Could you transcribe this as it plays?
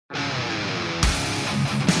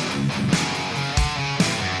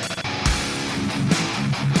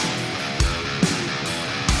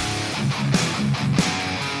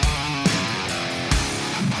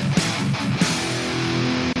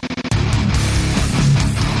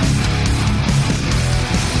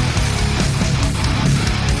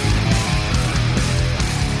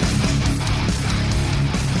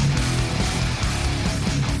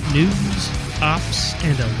ops,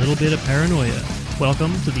 and a little bit of paranoia.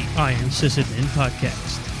 Welcome to the Iron Sysadmin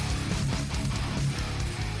Podcast.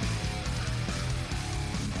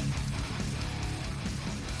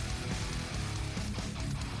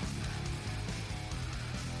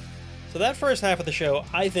 So that first half of the show,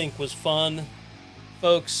 I think, was fun.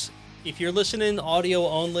 Folks, if you're listening audio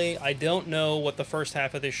only, I don't know what the first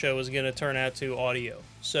half of this show is going to turn out to audio.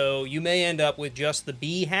 So you may end up with just the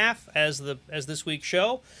B half as this week's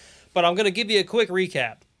show. But I'm going to give you a quick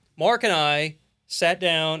recap. Mark and I sat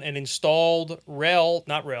down and installed Red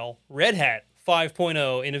Hat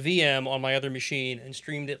 5.0 in a VM on my other machine and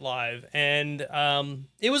streamed it live. And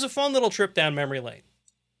it was a fun little trip down memory lane.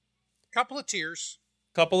 Couple of tears.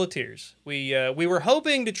 We were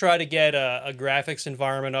hoping to try to get a graphics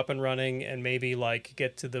environment up and running and maybe like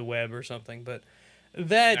get to the web or something, but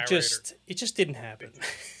that just didn't happen.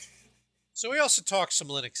 So we also talked some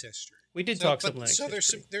Linux history. We did talk some Linux history.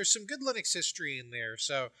 So there's some good Linux history in there.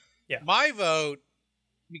 So yeah. My vote,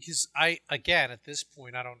 because at this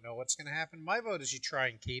point I don't know what's going to happen. My vote is you try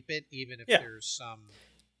and keep it, even if there's some.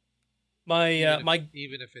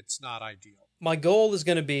 Even if it's not ideal. My goal is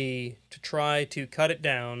going to be to try to cut it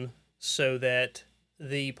down so that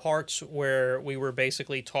the parts where we were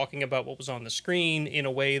basically talking about what was on the screen in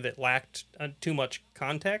a way that lacked too much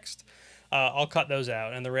context, I'll cut those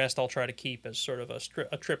out, and the rest I'll try to keep as sort of a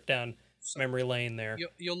trip down memory lane there.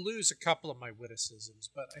 You'll lose a couple of my witticisms,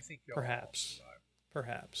 but I think you'll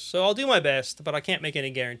Perhaps. So I'll do my best, but I can't make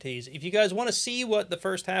any guarantees. If you guys want to see what the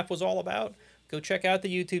first half was all about, go check out the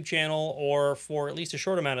YouTube channel, or for at least a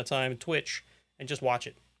short amount of time, Twitch, and just watch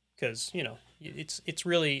it, because it's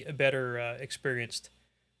really a better experienced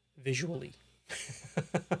visually.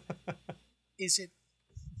 Is it?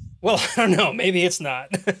 Well, I don't know. Maybe it's not.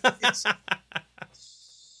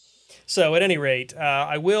 So at any rate,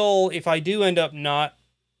 I will, if I do end up not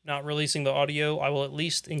releasing the audio, I will at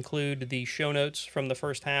least include the show notes from the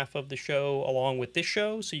first half of the show along with this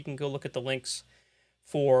show, so you can go look at the links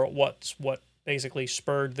for what basically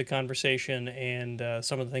spurred the conversation and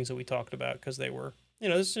some of the things that we talked about, because they were,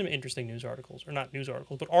 there's some interesting news articles, or not news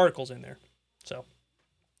articles, but articles in there. So,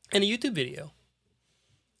 and a YouTube video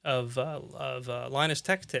of Linus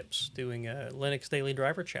Tech Tips doing a Linux Daily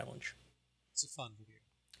Driver Challenge. It's a fun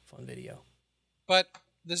video. But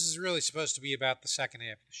this is really supposed to be about the second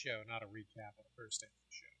half of the show, not a recap of the first half of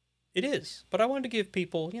the show. It is, but I wanted to give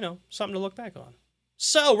people, something to look back on.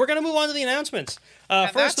 So we're going to move on to the announcements.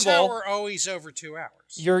 First of all, we're always over 2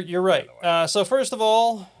 hours. You're right. So first of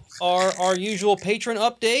all, our usual patron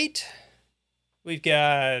update. We've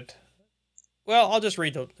got. Well, I'll just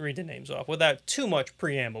read the names off without too much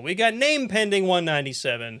preamble. We got name pending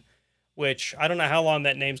 197, which I don't know how long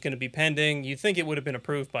that name's going to be pending. You'd think it would have been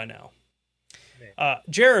approved by now.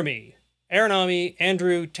 Jeremy, Aranami,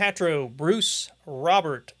 Andrew, Tatro, Bruce,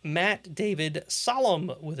 Robert, Matt, David,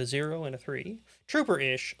 Solemn with a 0 and a 3,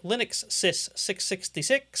 Trooper-ish, Linux Sys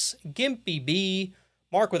 666, Gimpy B,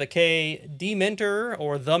 Mark with a K, D-Mentor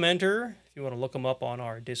or The Mentor, if you want to look them up on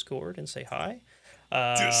our Discord and say hi.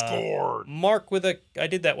 Discord. Mark with a... I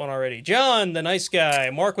did that one already. John, the nice guy.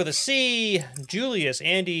 Mark with a C, Julius,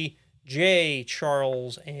 Andy, Jay,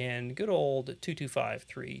 Charles, and good old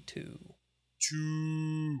 22532.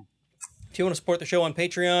 If you want to support the show on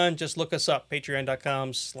Patreon, just look us up,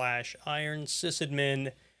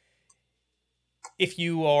 patreon.com/IronSysAdmin. If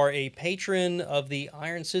you are a patron of the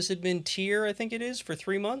Iron Sysadmin tier, I think it is, for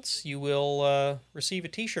 3 months, you will receive a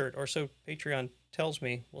t-shirt, or so Patreon tells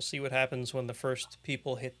me. We'll see what happens when the first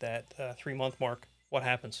people hit that 3-month mark. What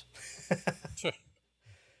happens?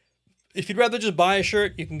 If you'd rather just buy a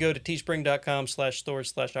shirt, you can go to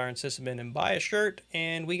teespring.com/store/IronSysAdmin and buy a shirt,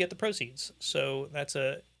 and we get the proceeds. So that's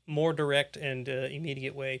a more direct and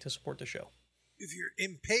immediate way to support the show. If you're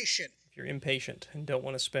impatient and don't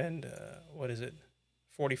want to spend,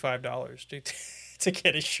 $45 to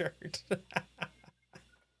get a shirt.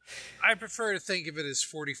 I prefer to think of it as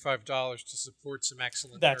 $45 to support some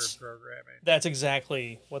excellent nerd programming. That's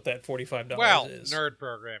exactly what that $45 is. Nerd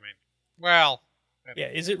programming. Well... Yeah,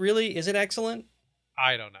 is it excellent?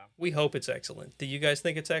 I don't know. We hope it's excellent. Do you guys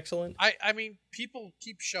think it's excellent? I mean, people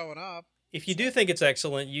keep showing up. If you do think it's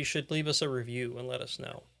excellent, you should leave us a review and let us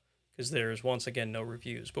know, because there's, once again, no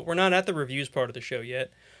reviews. But we're not at the reviews part of the show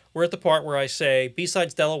yet. We're at the part where I say,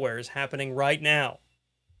 B-Sides Delaware is happening right now.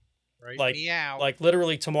 Like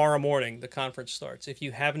literally tomorrow morning, the conference starts. If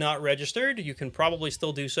you have not registered, you can probably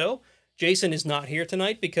still do so. Jason is not here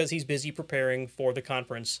tonight because he's busy preparing for the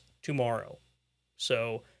conference tomorrow.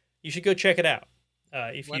 So you should go check it out.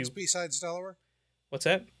 When's B-Sides Delaware? What's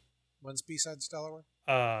that? When's B-Sides Delaware?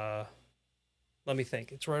 Let me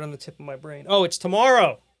think. It's right on the tip of my brain. Oh, it's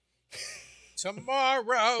tomorrow.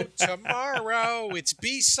 Tomorrow, it's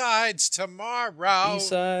B-sides tomorrow.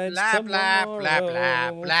 B-sides blah, tomorrow. blah, blah,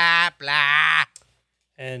 blah, blah, blah.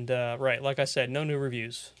 And, right, like I said, no new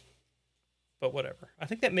reviews. But whatever. I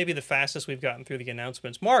think that may be the fastest we've gotten through the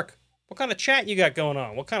announcements. Mark, what kind of chat you got going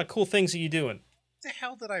on? What kind of cool things are you doing? What the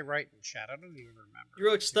hell did I write in chat? I don't even remember. You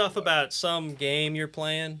wrote stuff about some game you're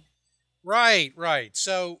playing? Right.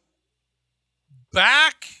 So,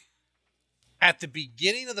 back at the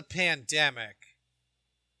beginning of the pandemic,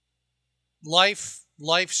 life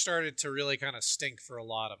started to really kind of stink for a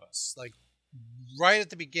lot of us. Like, right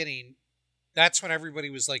at the beginning, that's when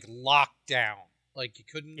everybody was, like, locked down. Like, you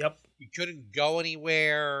couldn't go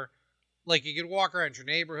anywhere. Like, you could walk around your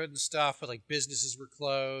neighborhood and stuff, but, like, businesses were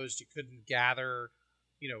closed. You couldn't gather,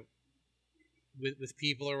 with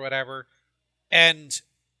people or whatever. And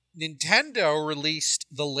Nintendo released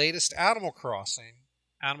the latest Animal Crossing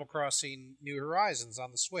New Horizons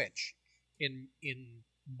on the Switch in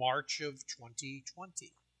March of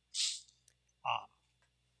 2020.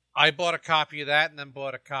 I bought a copy of that and then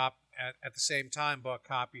bought at the same time bought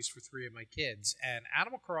copies for 3 of my kids. And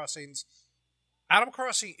Animal Crossing,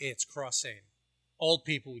 it's Crossing. Old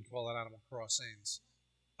people would call it Animal Crossings.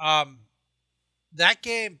 That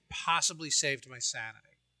game possibly saved my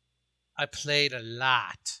sanity. I played a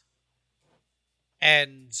lot.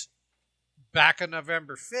 And back on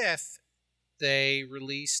November 5th, they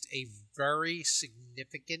released a very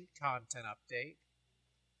significant content update.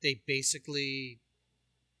 They basically,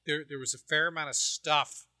 there was a fair amount of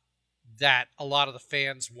stuff that a lot of the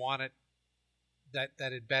fans wanted that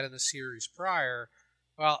had been in the series prior.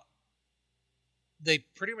 Well, they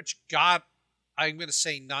pretty much got, I'm going to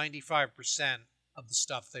say 95% of the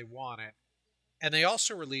stuff they wanted. And they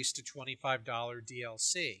also released a $25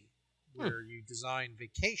 DLC where you design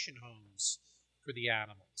vacation homes for the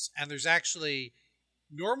animals. And there's actually,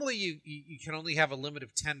 normally you can only have a limit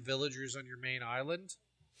of 10 villagers on your main island.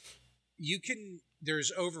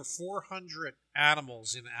 There's over 400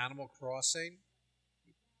 animals in Animal Crossing.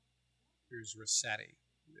 Here's Rossetti.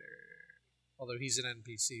 Although he's an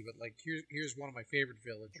NPC, but like here's one of my favorite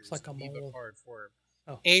villagers. Looks like a mole. Card for him.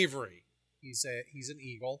 Oh. Avery. He's an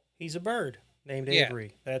eagle. He's a bird named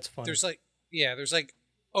Avery. That's funny. There's like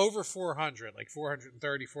over 400, like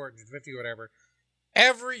 430, 450, whatever.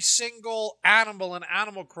 Every single animal in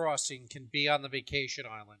Animal Crossing can be on the vacation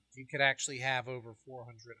island. You could actually have over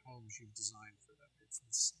 400 homes you've designed for them.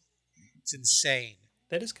 It's insane.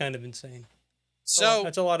 That is kind of insane. So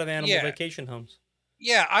that's a lot of animal vacation homes.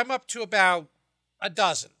 Yeah, I'm up to about a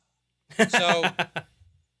dozen. So,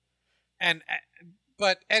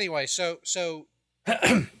 but anyway, so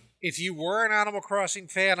if you were an Animal Crossing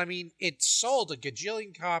fan, I mean, it sold a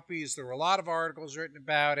gajillion copies. There were a lot of articles written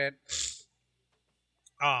about it.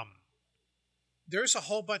 There's a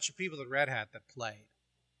whole bunch of people at Red Hat that played,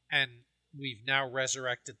 and we've now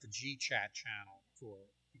resurrected the GChat channel for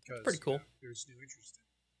it because pretty cool. There's new interest in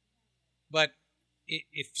it. But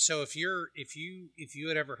if you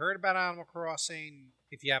had ever heard about Animal Crossing,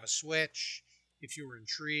 if you have a Switch, if you were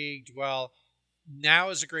intrigued, well, now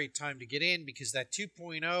is a great time to get in because that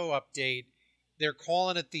 2.0 update, they're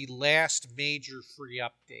calling it the last major free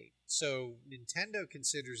update. So Nintendo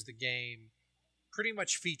considers the game pretty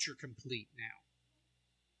much feature complete now.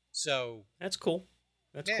 So that's cool.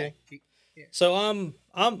 That's cool. Yeah. So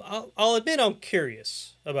I'll admit I'm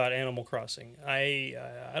curious about Animal Crossing. I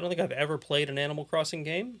don't think I've ever played an Animal Crossing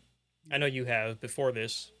game. I know you have before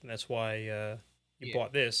this, and that's why you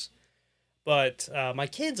bought this. But my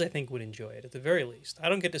kids, I think, would enjoy it at the very least. I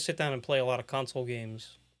don't get to sit down and play a lot of console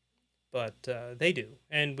games, but they do.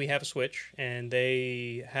 And we have a Switch, and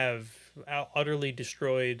they have utterly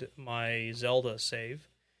destroyed my Zelda save.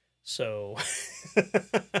 So,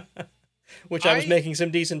 which I was making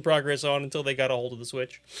some decent progress on until they got a hold of the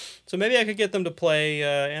Switch. So maybe I could get them to play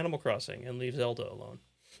Animal Crossing and leave Zelda alone.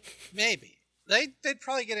 Maybe. They'd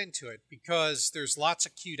probably get into it because there's lots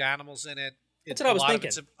of cute animals in it. That's what I was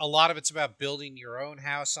thinking. A lot of it's about building your own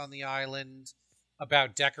house on the island,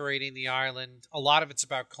 about decorating the island. A lot of it's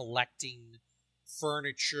about collecting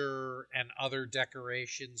furniture and other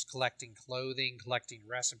decorations, collecting clothing, collecting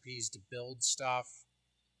recipes to build stuff.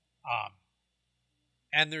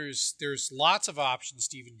 And there's lots of options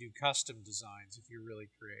to even do custom designs if you're really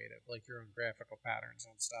creative, like your own graphical patterns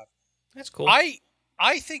and stuff. That's cool.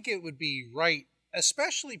 I think it would be right,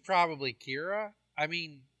 especially probably Kira. I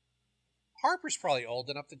mean, Harper's probably old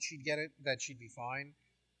enough that she'd get it, that she'd be fine.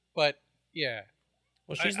 But yeah.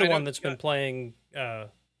 Well, she's the one that's been playing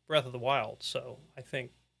Breath of the Wild, so I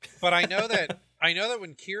think. But I know that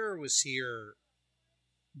when Kira was here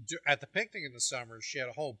at the picnic in the summer, she had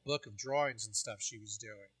a whole book of drawings and stuff she was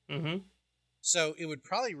doing. Mm-hmm. So it would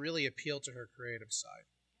probably really appeal to her creative side.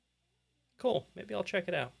 Cool. Maybe I'll check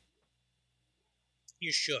it out.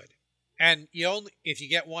 You should. And you only if you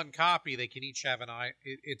get one copy, they can each have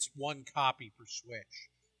it's one copy per Switch.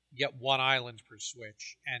 You get one island per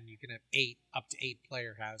Switch, and you can have up to 8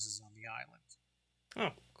 player houses on the island.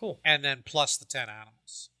 Oh, cool. And then plus the 10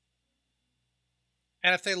 animals.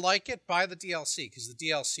 And if they like it, buy the DLC, because the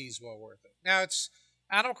DLC is well worth it. Now,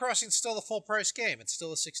 Animal Crossing's still the full price game. It's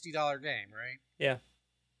still a $60 game, right? Yeah.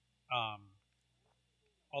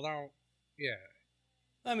 Although, yeah.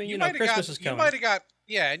 I mean, Christmas is coming. You might have got,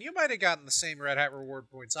 and you might have gotten the same Red Hat reward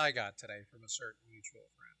points I got today from a certain mutual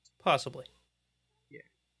friend. Possibly. Yeah.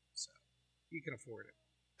 So, you can afford it.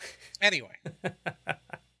 Anyway.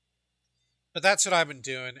 But that's what I've been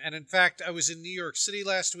doing. And in fact, I was in New York City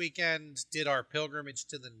last weekend, did our pilgrimage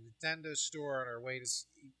to the Nintendo store on our way to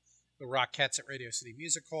see the Rockettes at Radio City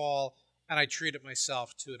Music Hall, and I treated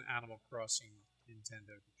myself to an Animal Crossing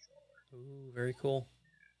Nintendo controller. Ooh, very cool.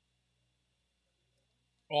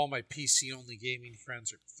 All my PC-only gaming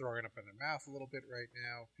friends are throwing up in their mouth a little bit right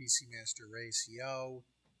now. PC Master Race, yo.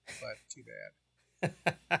 But too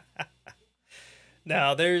bad.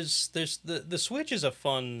 Now, there's the Switch is a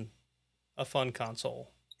fun console.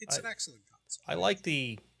 It's an excellent console. I like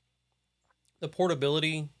the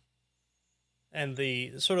portability and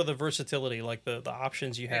the sort of the versatility, like the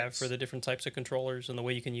options you have for the different types of controllers and the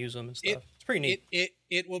way you can use them and stuff. It's pretty neat.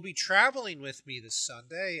 It will be traveling with me this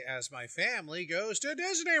Sunday as my family goes to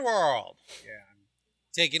Disney World. Yeah, I'm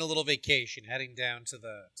taking a little vacation, heading down to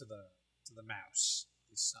the Mouse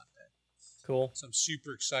this Sunday. Cool. So I'm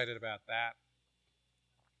super excited about that.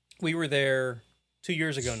 We were there 2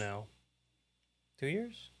 years ago now. 2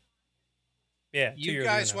 years? Yeah, 2 years ago. You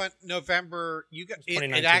guys went November.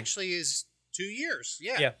 It actually is 2 years.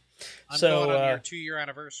 Yeah. Yeah. I'm going on your 2-year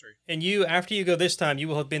anniversary. And after you go this time, you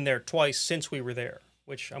will have been there twice since we were there,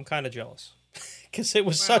 which I'm kind of jealous because it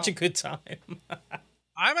was such a good time.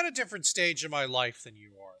 I'm at a different stage in my life than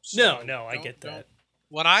you are. So no, I get that.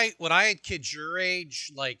 When I had kids your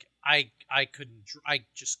age, like I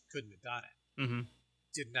just couldn't have done it. Mm-hmm.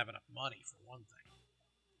 Didn't have enough money for one thing.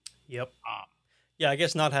 Yep. Yeah, I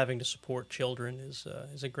guess not having to support children is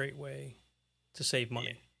a great way to save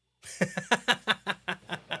money. Yeah.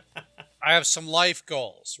 I have some life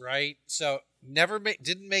goals, right? So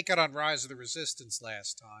didn't make it on Rise of the Resistance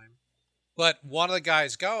last time, but one of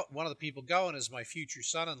the people going is my future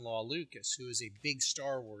son-in-law Lucas, who is a big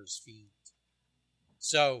Star Wars fiend.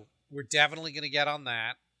 So we're definitely going to get on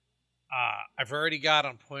that. I've already got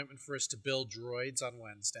an appointment for us to build droids on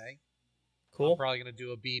Wednesday. Cool. I'm probably going to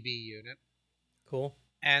do a BB unit. Cool.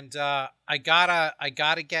 And we're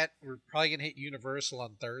probably going to hit Universal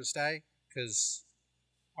on Thursday because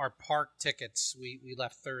our park tickets, we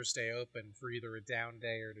left Thursday open for either a down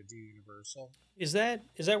day or to do Universal. Is that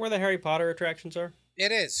where the Harry Potter attractions are?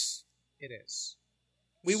 It is. It is.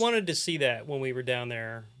 We wanted to see that when we were down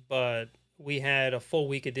there, but we had a full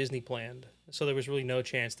week of Disney planned, so there was really no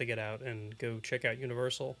chance to get out and go check out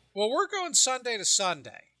Universal. Well, we're going Sunday to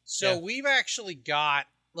Sunday. So we've actually got,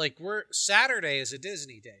 Saturday is a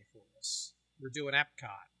Disney day for us. We're doing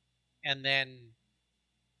Epcot. And then,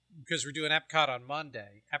 because we're doing Epcot on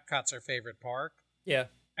Monday, Epcot's our favorite park. Yeah.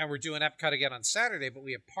 And we're doing Epcot again on Saturday, but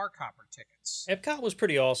we have Park Hopper tickets. Epcot was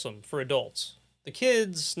pretty awesome for adults. The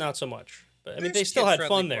kids, not so much. But I mean, they still had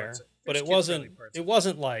fun there, but it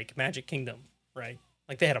wasn't like Magic Kingdom, right?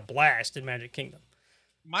 Like they had a blast in Magic Kingdom.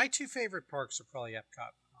 My two favorite parks are probably Epcot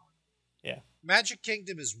and Hollywood. Yeah. Magic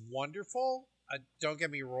Kingdom is wonderful. Don't get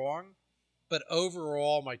me wrong, but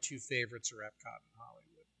overall, my two favorites are Epcot and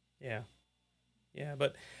Hollywood. Yeah. Yeah,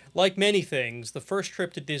 but like many things, the first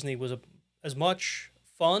trip to Disney was as much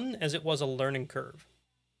fun as it was a learning curve.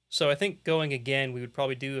 So I think going again, we would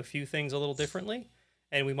probably do a few things a little differently,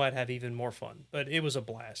 and we might have even more fun. But it was a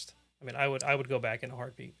blast. I mean, I would go back in a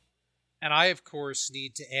heartbeat. And I, of course,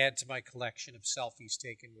 need to add to my collection of selfies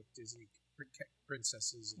taken with Disney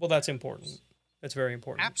princesses. Well, that's important. That's very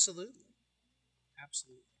important. Absolutely.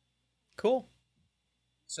 Cool.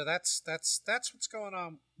 So that's what's going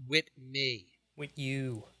on with me. With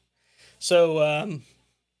you. So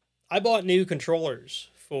I bought new controllers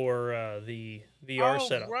for the VR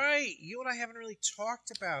setup. Oh, right. You and I haven't really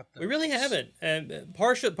talked about them. We really haven't. And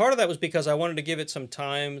part of that was because I wanted to give it some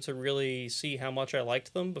time to really see how much I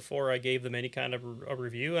liked them before I gave them any kind of a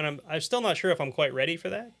review. And I'm still not sure if I'm quite ready for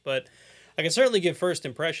that, but I can certainly give first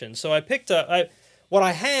impressions. So I picked up what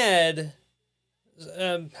I had.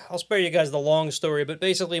 I'll spare you guys the long story, but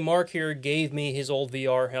basically Mark here gave me his old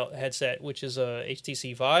VR headset, which is a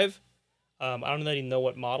HTC Vive. I don't even know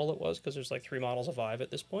what model it was because there's like 3 models of Vive at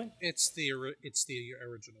this point. It's the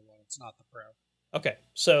original one. It's not the Pro. Okay,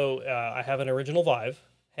 so I have an original Vive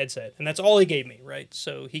headset, and that's all he gave me, right?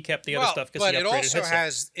 So he kept the other Well, stuff because but he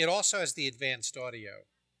upgraded it also has the advanced audio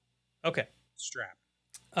Okay. strap.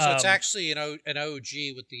 So it's actually an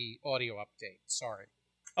OG with the audio update. Sorry.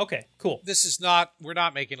 Okay, cool. This is not. We're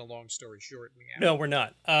not making a long story short. No, we're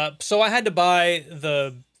not. So I had to buy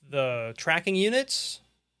the tracking units,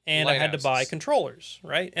 and I had to buy controllers,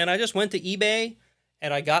 right? And I just went to eBay,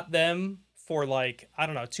 and I got them for like, I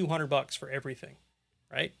don't know, $200 for everything,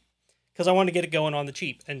 right? Because I wanted to get it going on the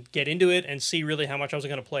cheap and get into it and see really how much I was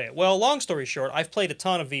going to play it. Well, long story short, I've played a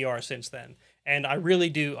ton of VR since then, and I really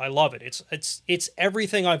do. I love it. It's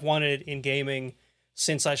everything I've wanted in gaming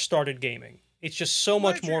since I started gaming. It's just so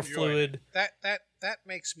much more fluid. That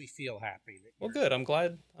makes me feel happy. Well, good. I'm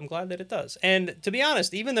glad that it does. And to be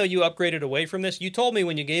honest, even though you upgraded away from this, you told me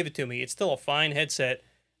when you gave it to me, it's still a fine headset.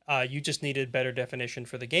 You just needed better definition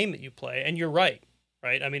for the game that you play, and you're right.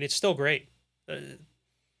 Right? I mean, it's still great.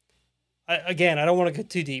 Again, I don't want to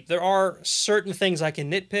get too deep. There are certain things I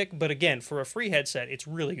can nitpick, but again, for a free headset, it's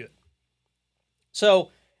really good.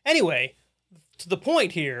 So anyway, to the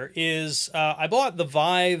point here is I bought the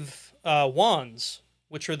Vive wands,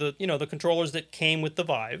 which are the controllers that came with the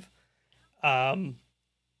Vive,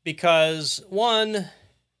 because one,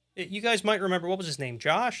 you guys might remember, what was his name,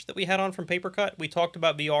 Josh, that we had on from Papercut. We talked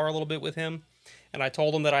about VR a little bit with him, and I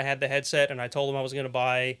told him that I had the headset, and I told him I was going to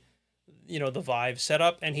buy, the Vive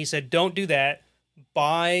setup, and he said, "Don't do that.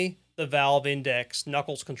 Buy the Valve Index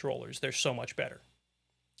Knuckles controllers. They're so much better."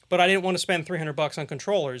 But I didn't want to spend $300 on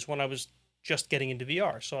controllers when I was just getting into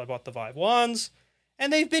VR, so I bought the Vive wands,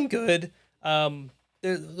 and they've been good.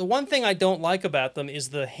 The one thing I don't like about them is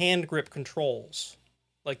the hand grip controls,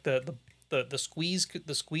 like the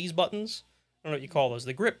squeeze buttons. I don't know what you call those.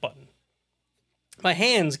 The grip button. My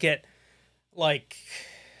hands get like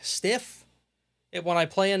stiff when I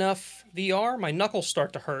play enough VR. My knuckles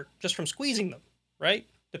start to hurt just from squeezing them. Right?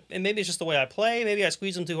 And maybe it's just the way I play. Maybe I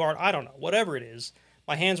squeeze them too hard. I don't know. Whatever it is,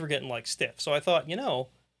 my hands were getting like stiff. So I thought,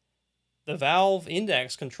 the Valve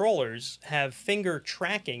Index controllers have finger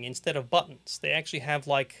tracking instead of buttons. They actually have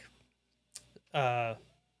like, I'm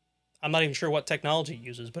not even sure what technology it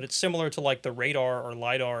uses, but it's similar to like the radar or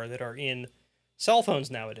LiDAR that are in cell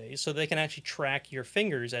phones nowadays. So they can actually track your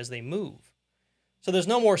fingers as they move. So there's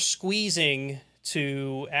no more squeezing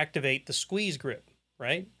to activate the squeeze grip,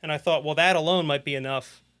 right? And I thought, well, that alone might be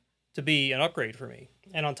enough to be an upgrade for me.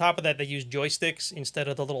 And on top of that, they use joysticks instead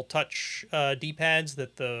of the little touch D-pads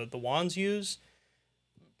that the wands use.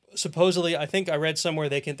 Supposedly, I think I read somewhere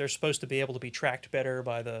they're supposed to be able to be tracked better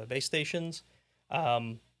by the base stations.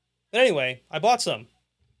 But anyway, I bought some,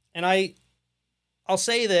 and I'll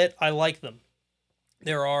say that I like them.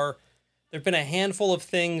 There've been a handful of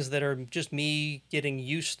things that are just me getting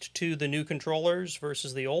used to the new controllers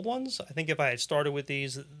versus the old ones. I think if I had started with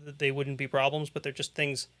these, they wouldn't be problems, but they're just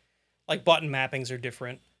things. Like button mappings are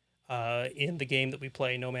different in the game that we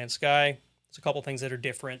play, No Man's Sky. There's a couple things that are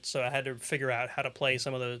different, so I had to figure out how to play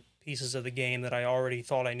some of the pieces of the game that I already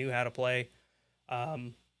thought I knew how to play.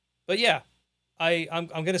 But yeah, I'm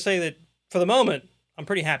going to say that for the moment, I'm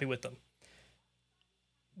pretty happy with them.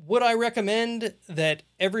 Would I recommend that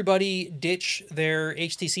everybody ditch their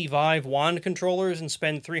HTC Vive wand controllers and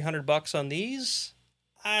spend $300 on these?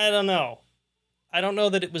 I don't know. I don't know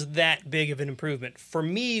that it was that big of an improvement. For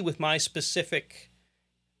me, with my specific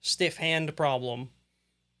stiff hand problem,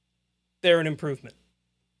 they're an improvement.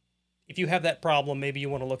 If you have that problem, maybe you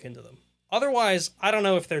want to look into them. Otherwise, I don't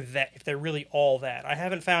know if they're really all that. I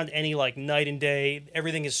haven't found any like night and day.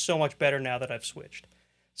 Everything is so much better now that I've switched.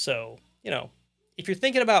 So, if you're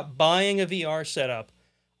thinking about buying a VR setup,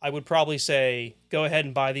 I would probably say go ahead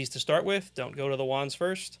and buy these to start with. Don't go to the wands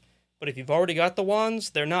first. But if you've already got the wands,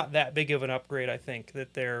 they're not that big of an upgrade, I think,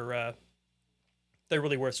 that they're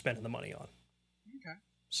really worth spending the money on. Okay.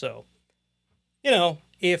 So,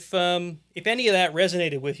 if any of that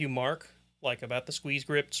resonated with you, Mark, like about the squeeze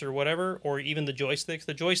grips or whatever, or even the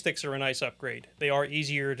joysticks are a nice upgrade. They are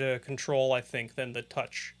easier to control, I think, than the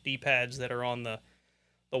touch D-pads that are on the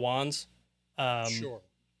wands. Sure.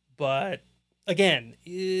 But, again,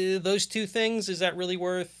 those two things, is that really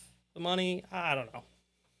worth the money? I don't know.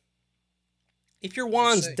 If your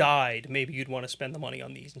wands died, maybe you'd want to spend the money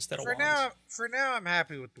on these instead of wands. For now, I'm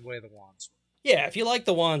happy with the way the wands work. Yeah, if you like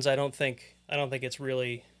the wands, I don't think it's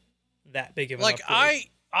really that big of an upgrade.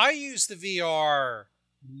 I use the VR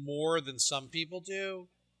more than some people do,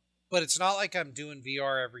 but it's not like I'm doing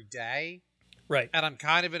VR every day. Right. And I'm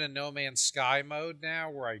kind of in a No Man's Sky mode now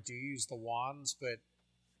where I do use the wands, but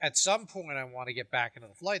at some point I want to get back into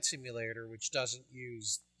the flight simulator, which doesn't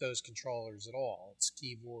use those controllers at all. It's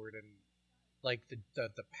keyboard and like the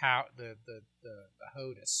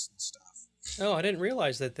HOTAS and stuff. Oh, I didn't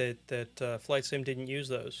realize that Flight Sim didn't use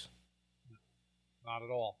those. Not at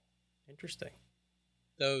all. Interesting.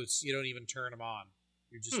 Those you don't even turn them on.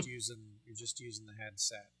 You're just using the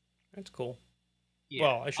headset. That's cool. Yeah.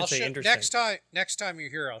 Well, I should say interesting. Next time you're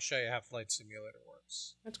here, I'll show you how Flight Simulator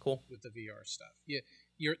works. That's cool. With the VR stuff.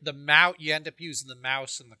 You end up using the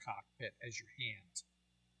mouse in the cockpit as your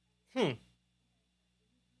hand.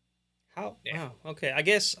 How? Yeah. Wow. Okay. I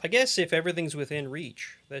guess if everything's within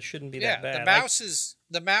reach, that shouldn't be that bad.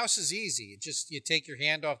 The mouse is easy. You take your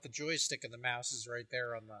hand off the joystick and the mouse is right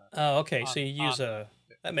there on the. Oh, okay. So you use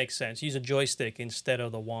that makes sense. Use a joystick instead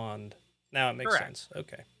of the wand. Now it makes sense.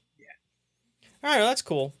 Okay. Yeah. All right. Well, that's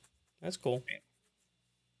cool. That's cool. Yeah.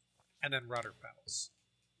 And then rudder pedals.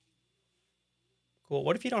 Cool.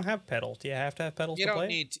 What if you don't have pedals? Do you have to have pedals to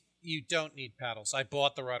play? You don't need pedals. I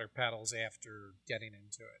bought the rudder pedals after getting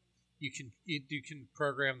into it. You can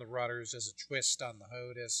program the rudders as a twist on the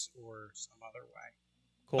HOTAS or some other way.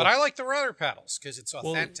 Cool. But I like the rudder pedals because it's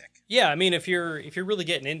authentic. Well, yeah, I mean, if you're really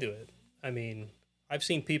getting into it, I mean, I've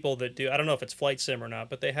seen people that do. I don't know if it's Flight Sim or not,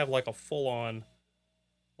 but they have like a full-on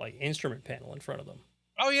like instrument panel in front of them.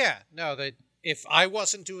 Oh yeah, no. If I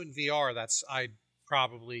wasn't doing VR, I'd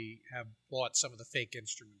probably have bought some of the fake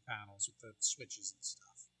instrument panels with the switches and stuff.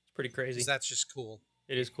 It's pretty crazy. That's just cool.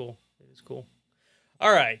 It is cool. It is cool.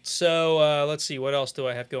 All right, so let's see. What else do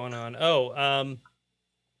I have going on? Oh,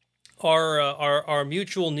 our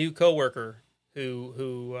mutual new coworker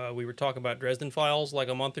who we were talking about Dresden Files like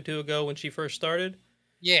a month or two ago when she first started.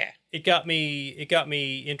 Yeah, it got me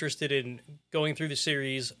interested in going through the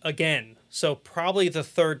series again. So probably the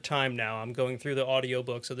third time now I'm going through the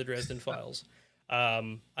audiobooks of the Dresden Files.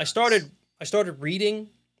 I started reading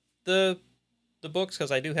the books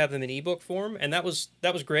because I do have them in ebook form, and that was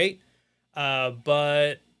great.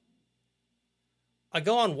 But I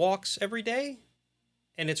go on walks every day,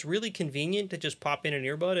 and it's really convenient to just pop in an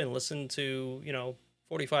earbud and listen to,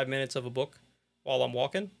 45 minutes of a book while I'm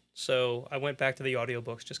walking. So I went back to the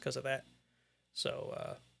audiobooks just because of that.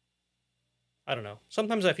 So, I don't know.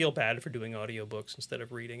 Sometimes I feel bad for doing audiobooks instead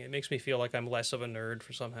of reading. It makes me feel like I'm less of a nerd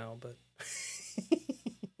for somehow, but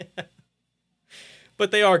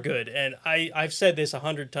but they are good. And I've said this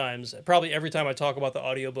 100 times, probably every time I talk about the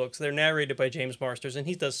audiobooks. They're narrated by James Marsters, and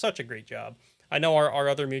he does such a great job. I know our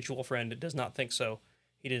other mutual friend does not think so.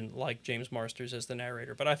 He didn't like James Marsters as the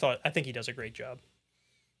narrator, but I think he does a great job.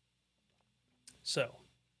 So,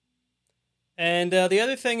 and the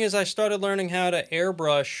other thing is I started learning how to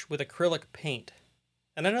airbrush with acrylic paint.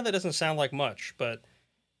 And I know that doesn't sound like much, but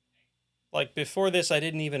like before this, I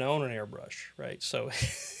didn't even own an airbrush, right? So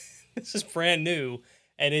this is brand new,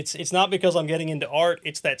 and it's not because I'm getting into art.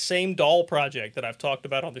 It's that same doll project that I've talked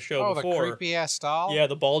about on the show before. Oh, the creepy-ass doll? Yeah,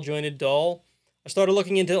 the ball-jointed doll. I started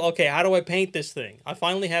looking into, okay, how do I paint this thing? I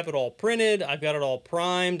finally have it all printed. I've got it all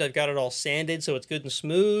primed. I've got it all sanded so it's good and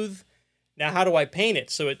smooth. Now, how do I paint it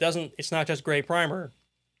so it's not just gray primer,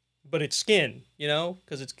 but it's skin,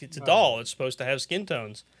 because it's a doll. It's supposed to have skin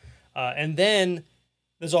tones. And then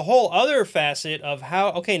there's a whole other facet of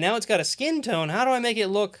okay, now it's got a skin tone. How do I make it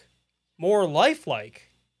look more lifelike?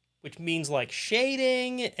 Which means like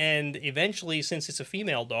shading, and eventually, since it's a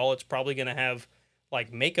female doll, it's probably going to have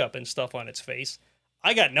like makeup and stuff on its face.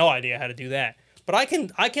 I got no idea how to do that, but I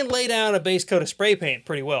can lay down a base coat of spray paint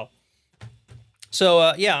pretty well.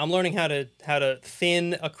 So yeah, I'm learning how to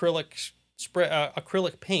thin acrylic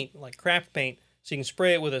paint, like craft paint, so you can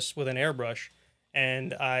spray it with an airbrush.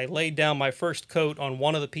 And I laid down my first coat on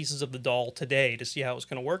one of the pieces of the doll today to see how it was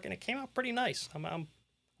going to work, and it came out pretty nice. I'm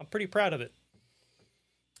pretty proud of it.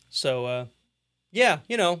 So yeah,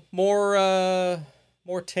 more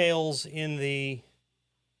tales in the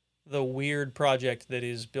weird project that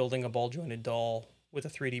is building a ball jointed doll with a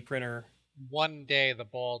 3D printer. One day the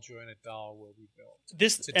ball jointed doll will be built.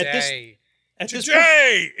 Today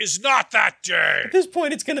is not that day. At this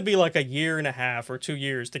point, it's going to be like a year and a half or 2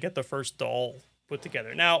 years to get the first doll put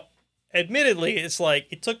together. Now, admittedly, it's like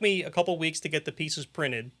it took me a couple weeks to get the pieces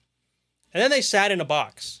printed, and then they sat in a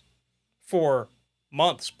box for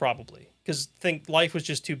months probably because life was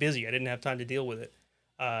just too busy. I didn't have time to deal with it.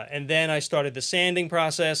 And then I started the sanding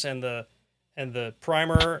process and the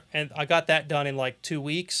primer, and I got that done in like 2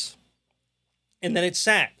 weeks. And then it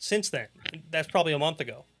sat since then. That's probably a month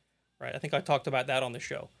ago, right? I think I talked about that on the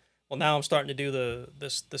show. Well, now I'm starting to do the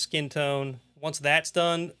skin tone. Once that's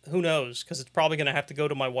done, who knows? Because it's probably going to have to go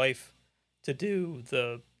to my wife to do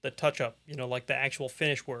the touch-up, like the actual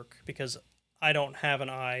finish work, because I don't have an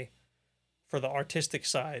eye for the artistic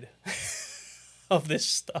side of this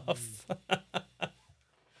stuff.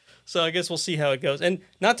 So I guess we'll see how it goes. And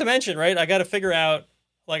not to mention, right, I got to figure out,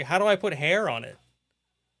 like, how do I put hair on it?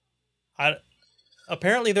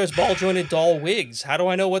 Apparently there's ball jointed doll wigs. How do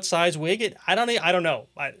I know what size wig it? I don't know.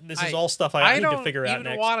 This is all stuff I need to figure out next. I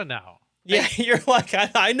don't even want to know. Yeah, you're like,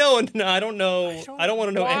 I know, and I don't know. I don't want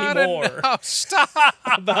to know anymore. Stop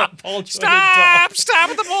about ball jointed Stop! Stop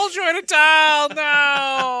with the ball jointed doll!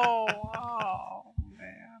 No! Oh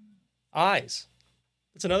man. Eyes.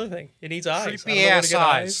 That's another thing. It needs eyes. Creepy ass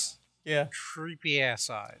eyes. Yeah. Creepy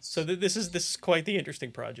ass eyes. So this is quite the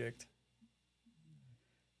interesting project.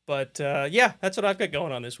 But yeah, that's what I've got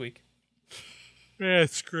going on this week.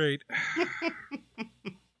 That's great.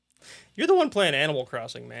 You're the one playing Animal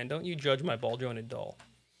Crossing, man. Don't you judge my ball-jointed doll.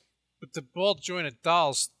 But the ball-jointed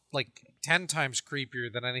doll's like 10 times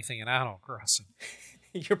creepier than anything in Animal Crossing.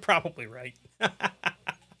 You're probably right.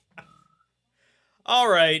 All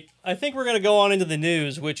right. I think we're going to go on into the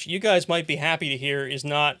news, which you guys might be happy to hear is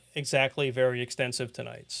not exactly very extensive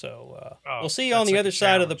tonight. So we'll see you on the other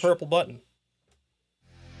side of the purple button.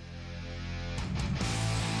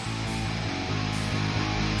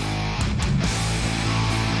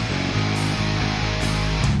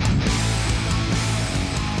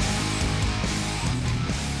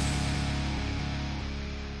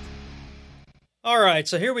 All right,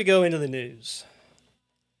 so here we go into the news.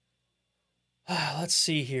 Let's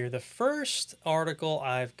see here. The first article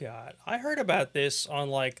I've got, I heard about this on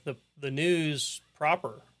like the news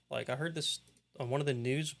proper. Like I heard this on one of the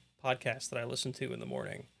news podcasts that I listen to in the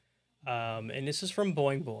morning. And this is from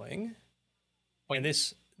Boing Boing. And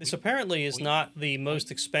this apparently is not the most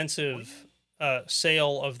expensive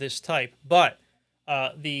sale of this type, but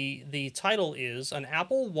the title is an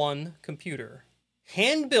Apple One computer.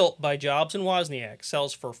 Hand-built by Jobs and Wozniak,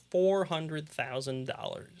 sells for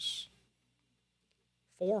 $400,000.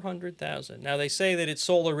 $400,000. Now, they say that it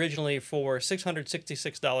sold originally for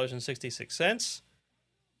 $666.66.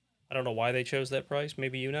 I don't know why they chose that price.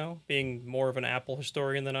 Maybe you know, being more of an Apple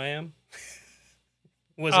historian than I am.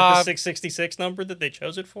 Was it the 666 number that they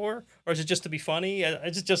chose it for? Or is it just to be funny?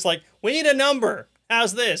 It's just like, we need a number.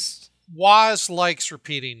 How's this? Woz likes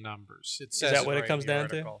repeating numbers. It says is that what it comes down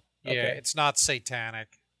to? Yeah, okay. It's not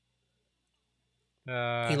satanic.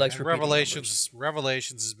 He likes Revelations.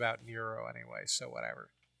 Revelations is about Nero anyway, so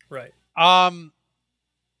whatever. Right.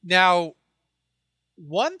 Now,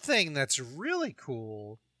 one thing that's really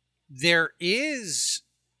cool, there is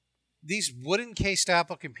these wooden cased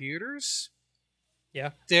Apple computers.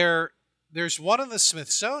 Yeah. There's one in the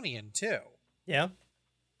Smithsonian too. Yeah.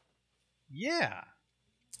 Yeah.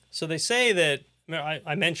 So they say that.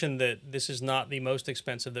 I mentioned that this is not the most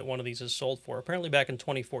expensive that one of these has sold for. Apparently, back in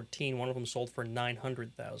 2014, one of them sold for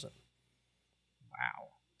 $900,000. Wow.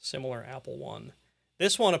 Similar Apple One.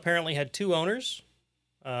 This one apparently had two owners.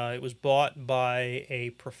 It was bought by a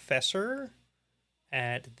professor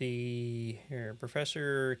at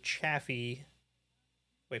Professor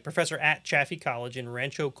at Chaffee College in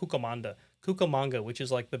Rancho Cucamonga, which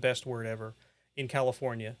is like the best word ever, in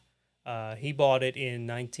California. He bought it in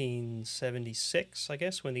 1976, I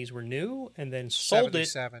guess, when these were new, and then sold it.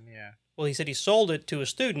 77, yeah. Well, he said he sold it to a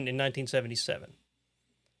student in 1977.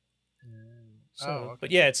 So, okay. But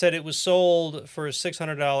yeah, it said it was sold for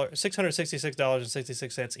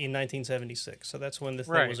 $666.66 in 1976. So that's when the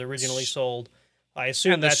thing was originally sold. I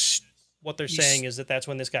assume that's what they're saying is that's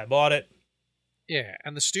when this guy bought it. Yeah,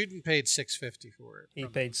 and the student paid $650 for it. He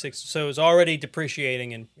paid $6, so it was already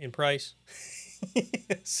depreciating in price.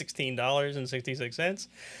 $16.66.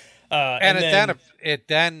 Now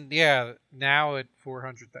at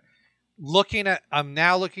 $400,000. I'm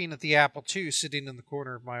now looking at the Apple II sitting in the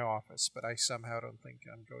corner of my office, but I somehow don't think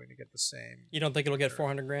I'm going to get the same. You don't think it'll get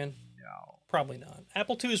 $400,000? No, probably not.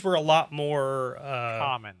 Apple IIs were a lot more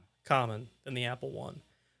common than the Apple One,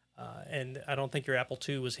 and I don't think your Apple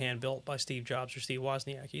II was hand built by Steve Jobs or Steve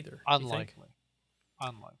Wozniak either. Unlikely.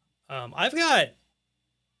 I've got.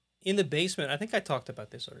 In the basement, I think I talked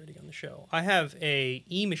about this already on the show. I have an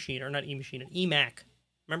eMac.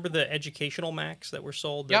 Remember the educational Macs that were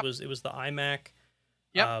sold? Yep. It was the iMac.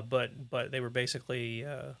 Yep. But they were basically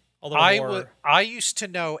a little more. I used to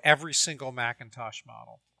know every single Macintosh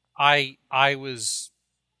model. That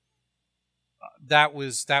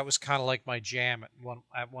was kind of like my jam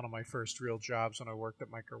at one of my first real jobs when I worked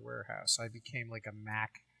at Micro Warehouse. I became like a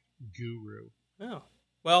Mac guru. Oh.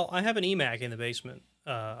 Well, I have an eMac in the basement.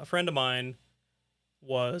 A friend of mine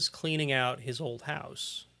was cleaning out his old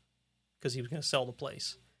house because he was going to sell the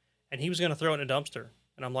place, and he was going to throw it in a dumpster.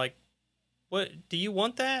 And I'm like, "What? Do you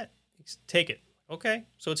want that? Take it." Okay,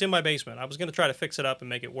 so it's in my basement. I was going to try to fix it up and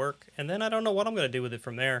make it work, and then I don't know what I'm going to do with it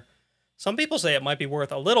from there. Some people say it might be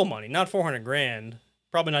worth a little money, not 400 grand,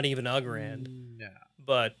 probably not even a grand. No.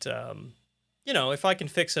 But if I can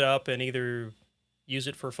fix it up and either use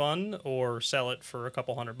it for fun or sell it for a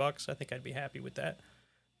couple $100, I think I'd be happy with that.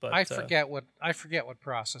 But I forget what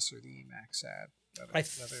processor the Emacs had. I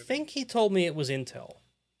think he told me it was Intel,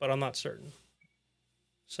 but I'm not certain.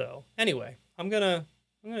 So anyway, I'm gonna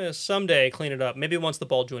someday clean it up. Maybe once the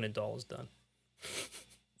ball jointed doll is done.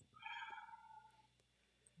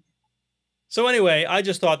 So anyway, I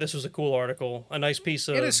just thought this was a cool article, a nice piece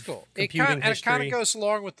of it is cool. Computing history. It kind of goes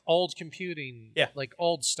along with old computing, like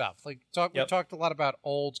old stuff. We talked a lot about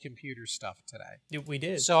old computer stuff today. We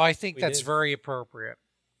did. So I think that's very appropriate.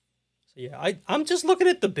 So yeah, I'm just looking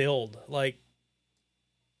at the build. Like,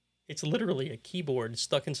 it's literally a keyboard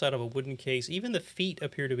stuck inside of a wooden case. Even the feet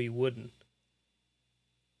appear to be wooden.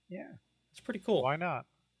 Yeah, it's pretty cool. Why not?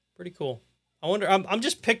 Pretty cool. I wonder. I'm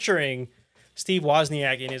just picturing Steve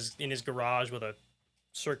Wozniak in his garage with a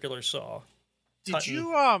circular saw. Did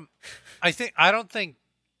you I don't think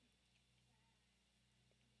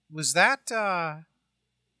was that all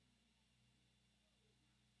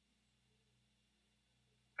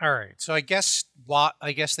right. So I guess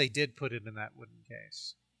they did put it in that wooden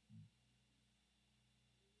case.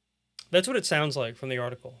 That's what it sounds like from the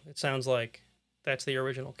article. It sounds like that's the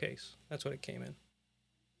original case. That's what it came in.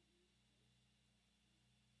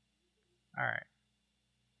 All right.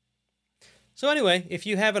 So anyway, if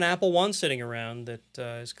you have an Apple One sitting around that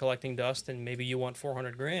is collecting dust, and maybe you want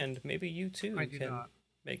 400 grand, maybe you too can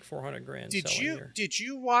make 400 grand. Did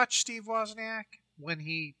you watch Steve Wozniak when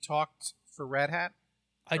he talked for Red Hat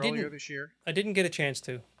earlier this year? I didn't get a chance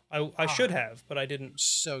to. I should have, but I didn't.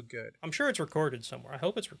 So good. I'm sure it's recorded somewhere. I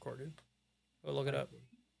hope it's recorded. Go look it up.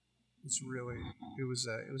 It was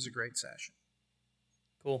a great session.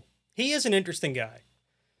 Cool. He is an interesting guy.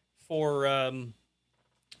 For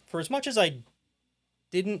as much as I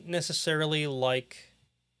didn't necessarily like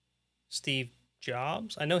Steve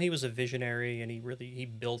Jobs, I know he was a visionary and he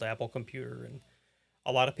built Apple Computer, and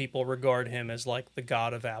a lot of people regard him as like the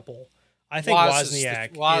god of Apple. I think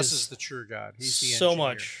Wozniak is the true god. He's the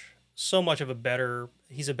so much of a better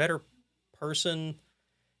person.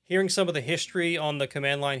 Hearing some of the history on the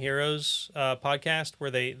Command Line Heroes podcast,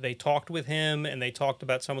 where they talked with him and they talked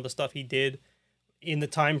about some of the stuff he did in the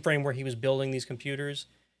time frame where he was building these computers,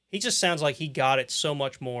 he just sounds like he got it so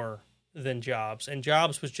much more than Jobs. And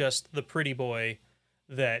Jobs was just the pretty boy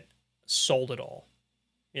that sold it all,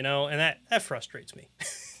 and that frustrates me.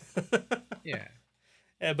 Yeah.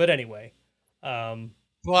 But anyway, the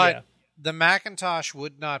Macintosh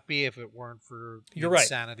would not be if it weren't for the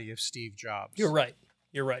insanity of Steve Jobs. You're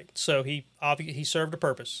right. So he served a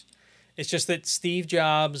purpose. It's just that Steve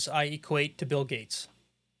Jobs I equate to Bill Gates.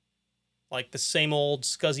 Like the same old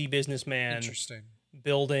scuzzy businessman. Interesting.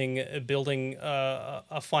 Building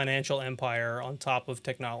a financial empire on top of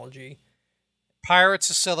technology. Pirates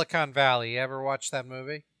of Silicon Valley. You ever watch that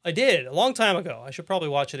movie? I did a long time ago. I should probably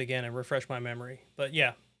watch it again and refresh my memory. But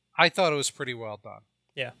yeah, I thought it was pretty well done.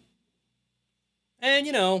 Yeah. And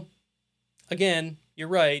again, you're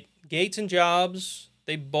right. Gates and Jobs,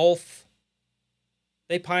 they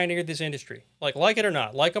pioneered this industry. Like it or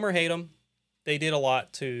not, like them or hate them, they did a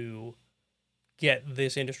lot to get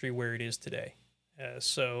this industry where it is today.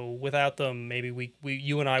 So without them, maybe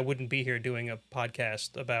you and I wouldn't be here doing a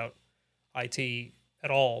podcast about IT at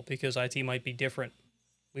all, because IT might be different.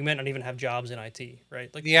 We might not even have jobs in IT, right?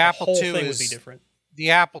 Like the Apple whole II thing would be different. The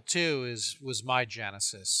Apple II was my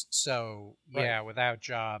genesis. So yeah, without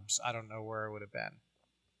Jobs, I don't know where it would have been.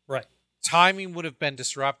 Right. Timing would have been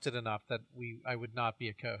disrupted enough that I would not be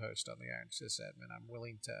a co-host on the Iron Sysadmin. I'm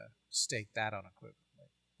willing to state that unequivocally.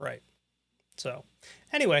 Right. So,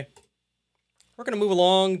 anyway, we're going to move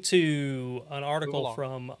along to an article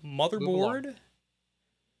from Motherboard.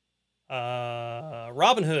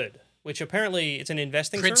 Robinhood, which apparently it's an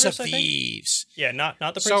investing Prince service, of Thieves. Yeah, not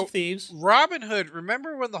the Prince of Thieves. Robinhood,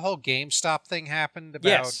 remember when the whole GameStop thing happened?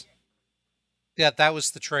 Yes. Yeah, that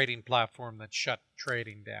was the trading platform that shut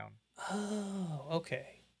trading down. Oh,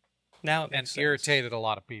 okay. Now it makes sense. Irritated a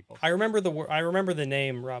lot of people. I remember the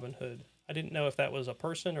name Robinhood. I didn't know if that was a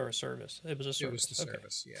person or a service. It was a service. It was the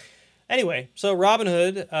service, yeah. Anyway, so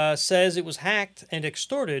Robinhood says it was hacked and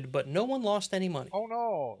extorted, but no one lost any money. Oh,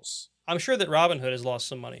 no. I'm sure that Robinhood has lost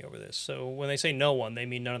some money over this. So when they say no one, they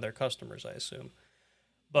mean none of their customers, I assume.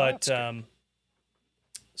 But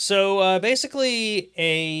basically,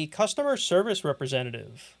 a customer service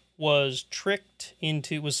representative was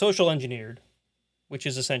social engineered, which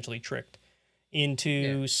is essentially tricked,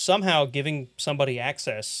 into somehow giving somebody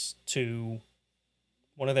access to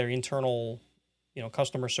one of their internal,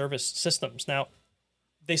 customer service systems. Now,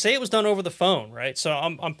 they say it was done over the phone, right? So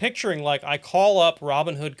I'm picturing like I call up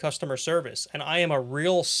Robinhood customer service and I am a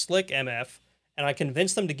real slick MF and I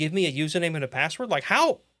convince them to give me a username and a password. Like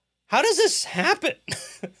how does this happen?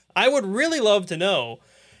 I would really love to know.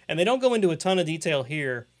 And they don't go into a ton of detail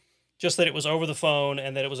here, just that it was over the phone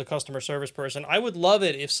and that it was a customer service person. I would love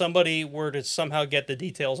it if somebody were to somehow get the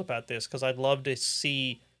details about this, because I'd love to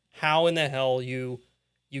see how in the hell you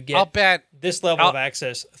get this level of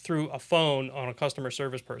access through a phone on a customer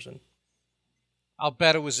service person. I'll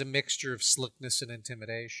bet it was a mixture of slickness and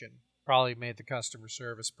intimidation. Probably made the customer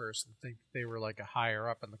service person think they were like a higher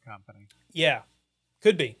up in the company. Yeah,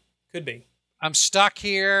 could be. I'm stuck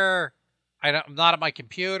here. I'm not at my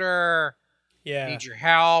computer. Yeah. Need your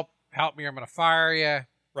help. Help me or I'm going to fire you.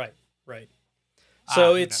 Right.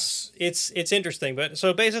 So it's interesting. But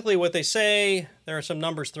so basically what they say, there are some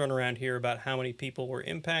numbers thrown around here about how many people were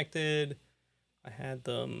impacted. I had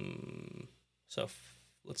them. So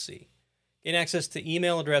let's see. Gain access to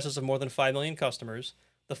email addresses of more than 5 million customers,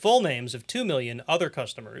 the full names of 2 million other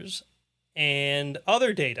customers, and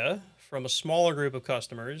other data from a smaller group of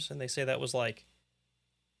customers. And they say that was like,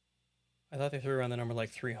 I thought they threw around the number like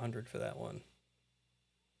 300 for that one.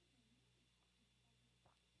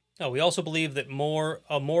 No, we also believe that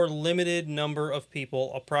a more limited number of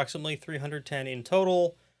people, approximately 310 in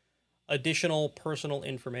total, additional personal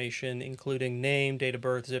information, including name, date of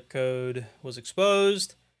birth, zip code, was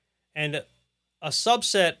exposed, and a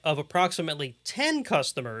subset of approximately 10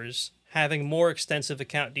 customers having more extensive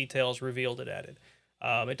account details revealed and added.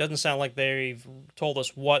 It doesn't sound like they've told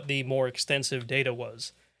us what the more extensive data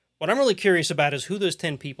was. What I'm really curious about is who those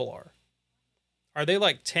 10 people are. Are they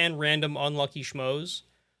like 10 random unlucky schmoes?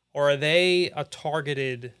 Or are they a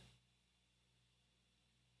targeted...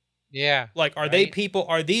 Yeah. Like, are they people...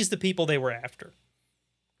 Are these the people they were after?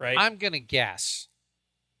 Right? I'm going to guess.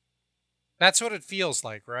 That's what it feels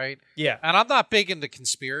like, right? Yeah. And I'm not big into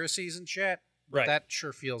conspiracies and shit, but right. That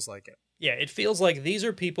sure feels like it. Yeah, it feels like these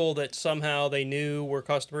are people that somehow they knew were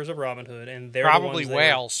customers of Robinhood, and they're probably the ones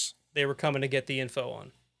whales. They were coming to get the info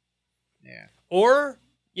on. Yeah. Or...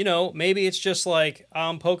 maybe it's just like,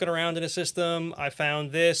 I'm poking around in a system. I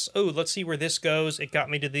found this. Oh, let's see where this goes. It got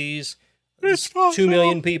me to these 2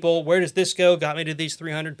 million people. Where does this go? Got me to these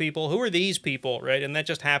 300 people. Who are these people, right? And that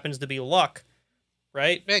just happens to be luck,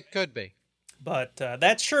 right? It could be. But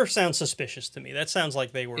that sure sounds suspicious to me. That sounds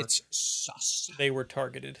like they were... It's sus. They were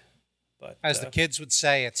targeted. But as the kids would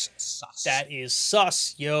say, it's sus. That is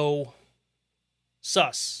sus, yo.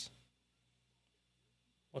 Sus.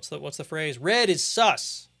 What's the phrase? Red is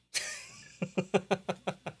sus.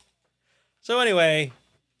 So anyway,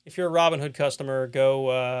 if you're a Robinhood customer,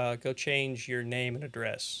 go change your name and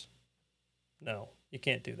address. No, you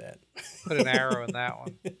can't do that. Put an arrow in that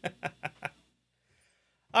one.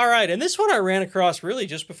 All right, and this one I ran across really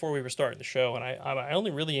just before we were starting the show, and I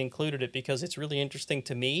only really included it because it's really interesting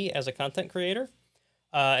to me as a content creator.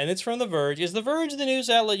 And it's from The Verge. Is The Verge the news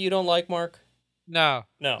outlet you don't like, Mark? No.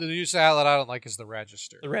 The news outlet I don't like is The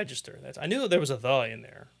Register. The Register. I knew there was a "the" in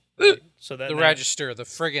there. Right? So that Register, the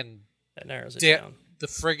friggin' that narrows it down. The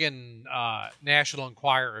friggin' National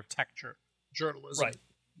Enquirer of tech journalism. Right.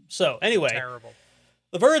 So anyway, terrible.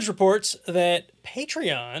 The Verge reports that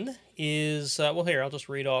Patreon is here. I'll just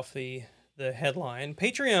read off the headline.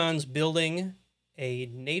 Patreon's building a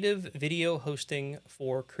native video hosting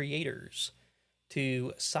for creators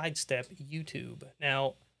to sidestep YouTube.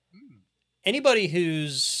 Now, anybody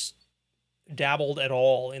who's dabbled at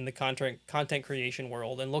all in the content creation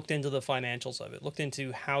world and looked into the financials of it, looked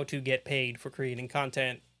into how to get paid for creating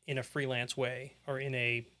content in a freelance way or in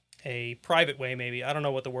a private way, maybe. I don't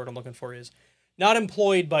know what the word I'm looking for is. Not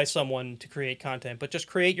employed by someone to create content, but just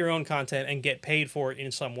create your own content and get paid for it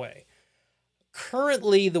in some way.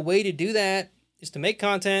 Currently, the way to do that is to make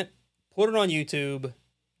content, put it on YouTube,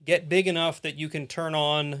 get big enough that you can turn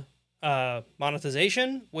on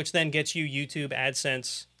monetization, which then gets you YouTube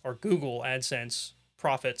AdSense or Google AdSense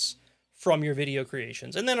profits from your video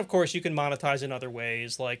creations. And then, of course, you can monetize in other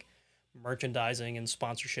ways like merchandising and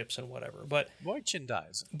sponsorships and whatever. But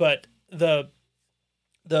merchandising. But the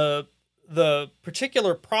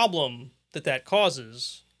particular problem that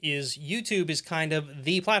causes is YouTube is kind of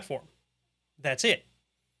the platform. That's it.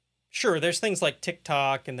 Sure, there's things like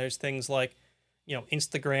TikTok and there's things like,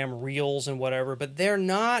 Instagram Reels and whatever, but they're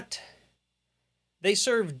not... They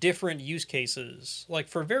serve different use cases. Like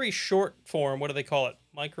for very short form, what do they call it?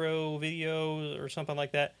 Micro video or something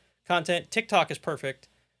like that. Content. TikTok is perfect.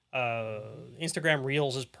 Instagram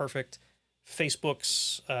Reels is perfect.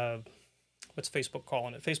 Facebook's... what's Facebook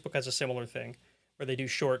calling it? Facebook has a similar thing where they do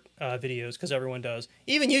short videos because everyone does.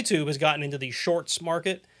 Even YouTube has gotten into the shorts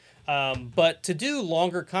market. But to do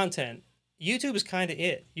longer content, YouTube is kind of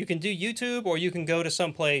it. You can do YouTube, or you can go to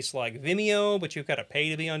some place like Vimeo, but you've got to pay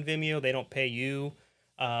to be on Vimeo. They don't pay you.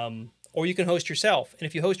 Or you can host yourself. And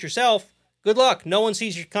if you host yourself, good luck. No one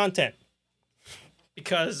sees your content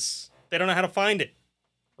because they don't know how to find it,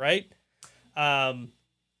 right? There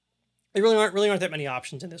really aren't that many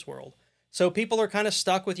options in this world. So people are kind of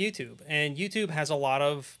stuck with YouTube, and YouTube has a lot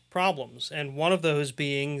of problems. And one of those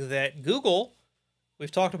being that Google,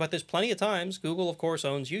 we've talked about this plenty of times. Google, of course,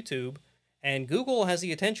 owns YouTube, and Google has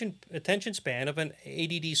the attention span of an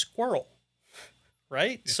ADD squirrel,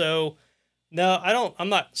 right? Yeah. So no, I'm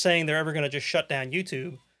not saying they're ever going to just shut down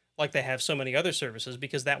YouTube like they have so many other services,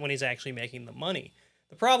 because that one is actually making the money.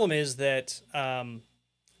 The problem is that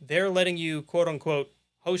they're letting you, quote unquote,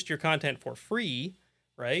 host your content for free,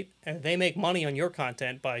 right? And they make money on your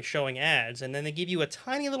content by showing ads, and then they give you a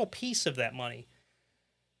tiny little piece of that money.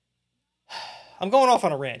 I'm going off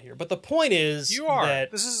on a rant here, but the point is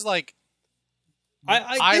that this is like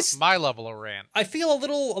my level of rant. I feel a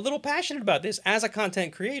little passionate about this as a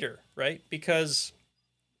content creator, right? Because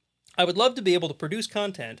I would love to be able to produce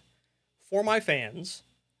content for my fans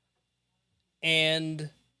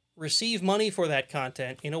and receive money for that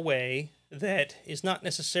content in a way that is not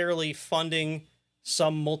necessarily funding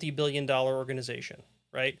some multi-billion-dollar organization,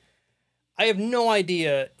 right? I have no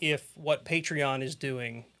idea if what Patreon is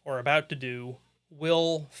doing or about to do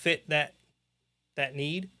will fit that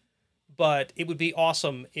need, but it would be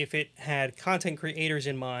awesome if it had content creators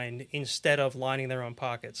in mind instead of lining their own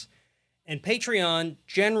pockets. And Patreon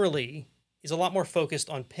generally is a lot more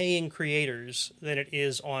focused on paying creators than it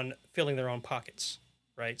is on filling their own pockets,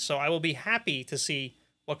 right? So I will be happy to see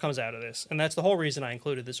what comes out of this, and that's the whole reason I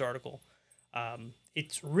included this article.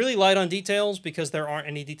 It's really light on details because there aren't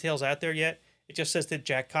any details out there yet. It just says that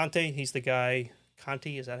Jack Conte, he's the guy,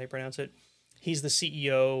 Conte, is that how you pronounce it? He's the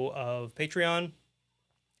CEO of Patreon,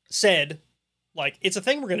 said, like, it's a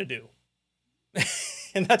thing we're going to do.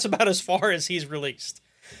 And that's about as far as he's released.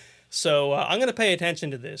 So I'm going to pay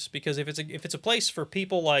attention to this, because if it's a place for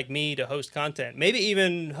people like me to host content, maybe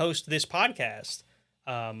even host this podcast,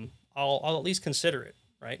 I'll at least consider it,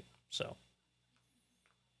 right? So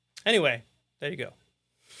anyway, there you go.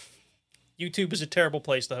 YouTube is a terrible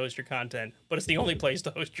place to host your content, but it's the only place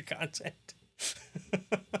to host your content.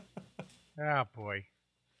 Oh, boy.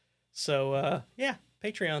 So, yeah,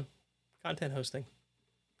 Patreon, content hosting.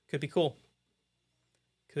 Could be cool.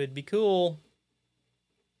 Could be cool.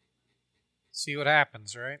 See what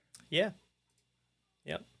happens, right? Yeah.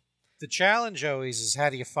 Yep. The challenge always is, how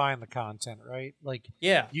do you find the content, right? Like,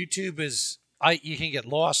 yeah, YouTube is, you can get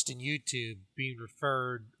lost in YouTube being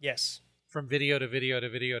referred from video to video to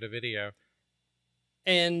video to video.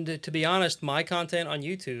 And to be honest, my content on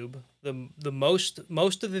YouTube, the most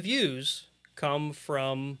of the views come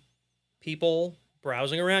from people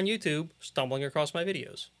browsing around YouTube, stumbling across my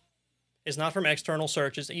videos. It's not from external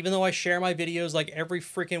searches, even though I share my videos like every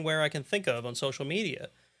freaking where I can think of on social media.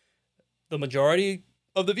 The majority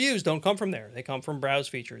of the views don't come from there. They come from browse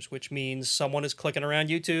features, which means someone is clicking around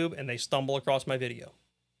YouTube and they stumble across my video.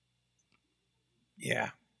 Yeah.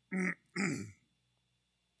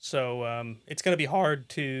 So it's going to be hard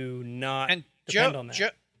to not depend on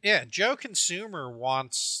that. Joe Consumer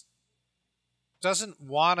doesn't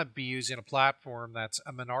want to be using a platform that's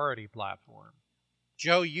a minority platform.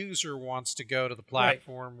 Joe User wants to go to the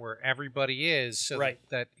platform where everybody is, so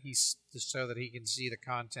that he can see the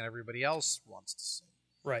content everybody else wants to see.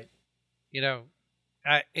 Right. You know,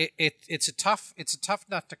 it's a tough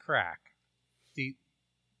nut to crack.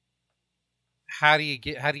 How do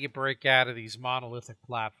you break out of these monolithic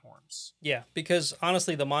platforms? Yeah, because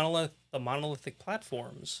honestly, the monolithic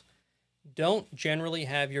platforms don't generally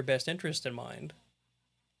have your best interest in mind.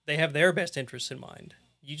 They have their best interests in mind.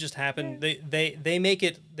 You just happen they make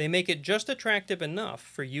it just attractive enough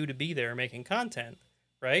for you to be there making content,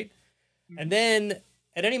 right? And then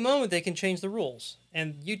at any moment they can change the rules.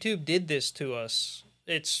 And YouTube did this to us.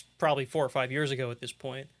 It's probably 4 or 5 years ago at this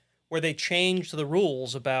point, where they changed the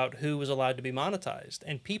rules about who was allowed to be monetized.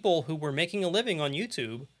 And people who were making a living on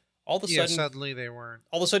YouTube, all of a sudden suddenly they weren't.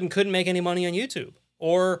 All of a sudden couldn't make any money on YouTube.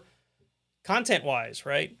 Or content-wise,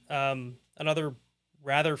 right? Another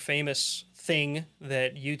rather famous thing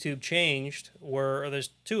that YouTube changed there's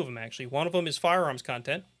two of them actually. One of them is firearms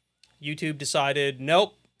content. YouTube decided,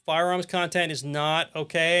 nope, firearms content is not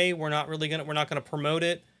okay. We're not going to promote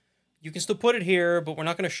it. You can still put it here, but we're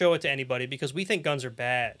not going to show it to anybody because we think guns are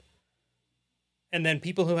bad. And then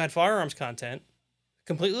people who had firearms content,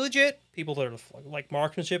 completely legit, people that are like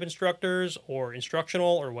marksmanship instructors or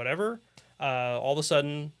instructional or whatever, all of a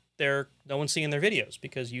sudden no one's seeing their videos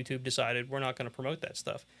because YouTube decided we're not going to promote that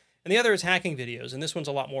stuff. And the other is hacking videos, and this one's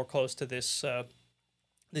a lot more close to this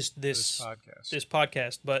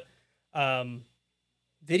podcast. But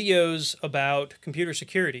videos about computer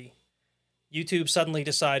security, YouTube suddenly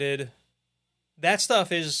decided that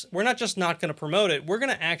stuff is, we're not just not going to promote it, we're going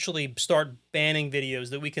to actually start banning videos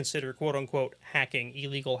that we consider quote unquote hacking,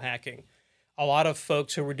 illegal hacking. A lot of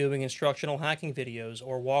folks who were doing instructional hacking videos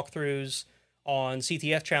or walkthroughs on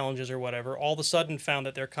CTF challenges or whatever, all of a sudden found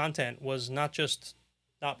that their content was not just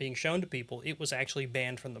not being shown to people, it was actually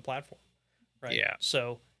banned from the platform. Right. Yeah.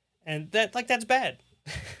 So, and that's bad.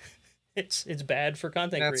 It's bad for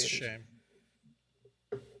content creators. That's a shame.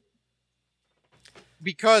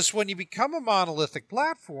 Because when you become a monolithic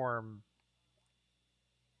platform,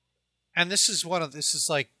 and this is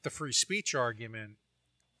like the free speech argument,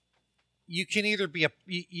 you can either be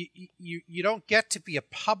you don't get to be a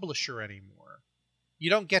publisher anymore. You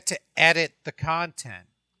don't get to edit the content.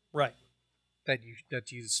 Right. That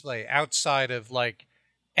you display outside of like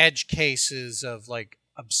edge cases of like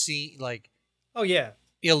obscene, like, oh yeah,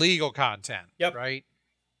 illegal content. Yep. Right.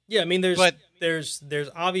 Yeah, I mean, there's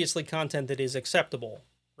obviously content that is acceptable,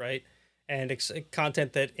 right, and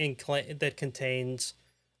content that contains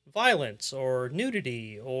violence or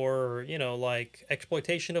nudity or like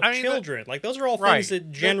exploitation of children. Like those are all things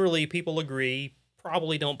that generally people agree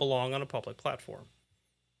probably don't belong on a public platform.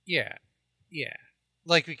 Yeah, yeah.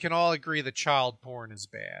 Like we can all agree that child porn is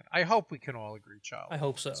bad. I hope we can all agree I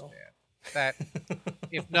hope so. Is bad. That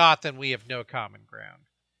if not, then we have no common ground.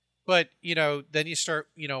 But, then you start,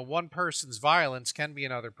 one person's violence can be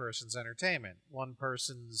another person's entertainment. One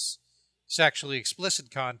person's sexually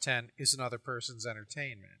explicit content is another person's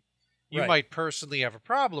entertainment. You might personally have a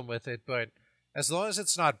problem with it, but as long as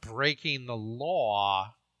it's not breaking the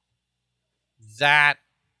law, that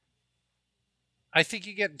I think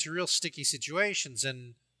you get into real sticky situations.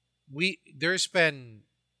 And there's been,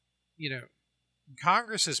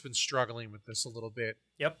 Congress has been struggling with this a little bit.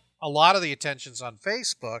 Yep. A lot of the attention's on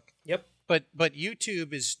Facebook. Yep. But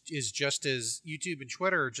YouTube is just as YouTube and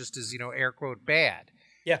Twitter are just as, air quote bad.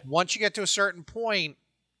 Yeah. Once you get to a certain point,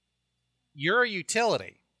 you're a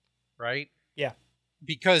utility, right? Yeah.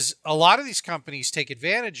 Because a lot of these companies take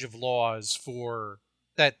advantage of laws for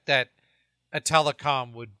that a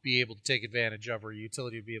telecom would be able to take advantage of or a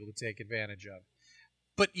utility would be able to take advantage of.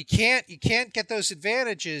 But you can't get those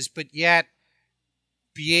advantages, but yet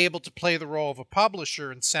be able to play the role of a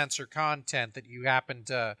publisher and censor content that you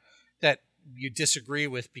that you disagree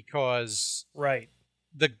with because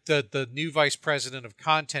the new vice president of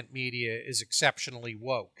content media is exceptionally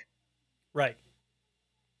woke. Right.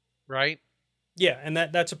 Right? Yeah, and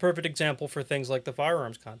that's a perfect example for things like the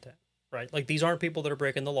firearms content, right? Like these aren't people that are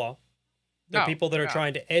breaking the law. They're people that are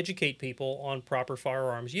trying to educate people on proper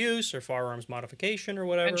firearms use or firearms modification or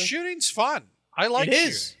whatever. And shooting's fun. I like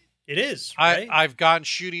shooting. It is. Right? I've gone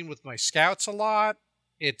shooting with my scouts a lot.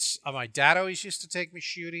 It's my dad always used to take me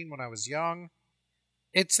shooting when I was young.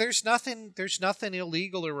 There's nothing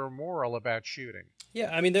illegal or immoral about shooting.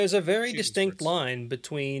 Yeah, I mean, there's a very distinct line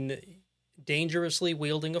between dangerously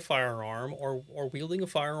wielding a firearm or wielding a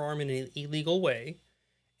firearm in an illegal way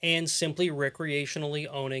and simply recreationally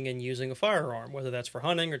owning and using a firearm, whether that's for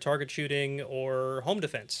hunting or target shooting or home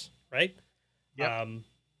defense, right? Yeah.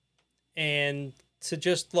 And to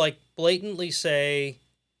just like blatantly say,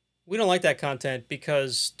 we don't like that content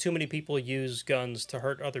because too many people use guns to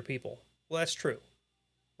hurt other people. Well, that's true.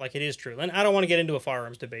 Like it is true. And I don't want to get into a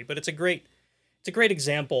firearms debate, but it's a great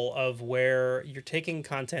example of where you're taking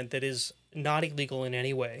content that is not illegal in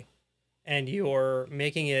any way and you're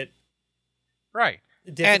making it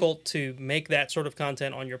difficult to make that sort of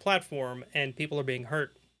content on your platform, and people are being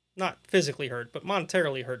hurt, not physically hurt, but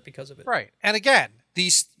monetarily hurt because of it. Right. And again,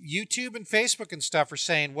 these YouTube and Facebook and stuff are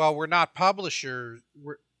saying, well, we're not publishers.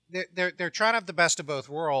 They're trying to have the best of both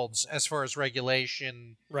worlds as far as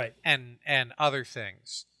regulation and other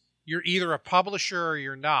things. You're either a publisher or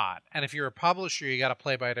you're not. And if you're a publisher, you got to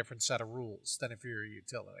play by a different set of rules than if you're a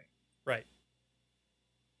utility. Right.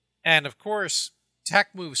 And of course,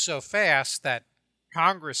 tech moves so fast that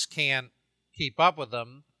Congress can't keep up with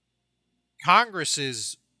them. Congress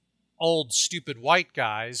is old, stupid white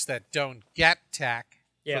guys that don't get tech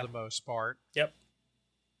for the most part. Yep.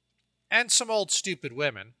 And some old, stupid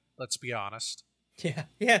women, let's be honest.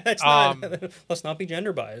 Yeah, that's not. Let's not be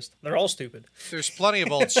gender biased. They're all stupid. There's plenty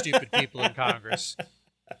of old, stupid people in Congress.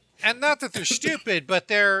 And not that they're stupid, but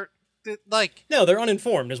they're like... No, they're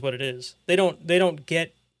uninformed is what it is. They don't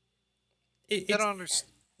get... They don't understand.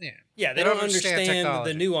 Yeah, they don't understand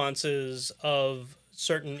the nuances of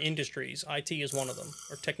certain industries. IT is one of them,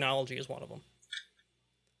 or technology is one of them.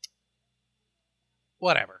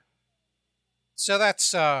 Whatever. So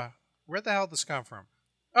that's where the hell did this come from?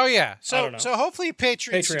 Oh yeah. I don't know. So hopefully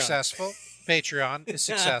Patreon's Patreon. successful. Patreon is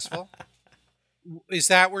successful. Is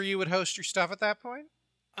that where you would host your stuff at that point?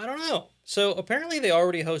 I don't know. So apparently they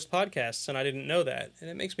already host podcasts, and I didn't know that, and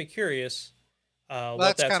it makes me curious. Well,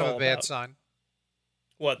 what that's kind of all a bad about. sign.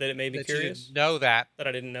 What, that it made me That you curious? didn't know that. That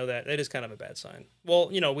I didn't know that. That is kind of a bad sign. Well,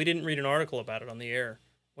 we didn't read an article about it on the air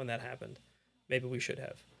when that happened. Maybe we should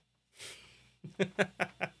have.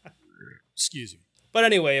 Excuse me. But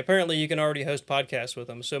anyway, apparently you can already host podcasts with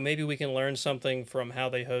them, so maybe we can learn something from how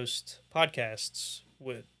they host podcasts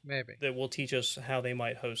Maybe. that will teach us how they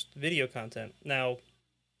might host video content. Now,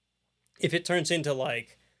 if it turns into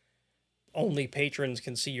like only patrons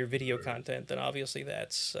can see your video content, then obviously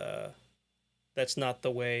that's not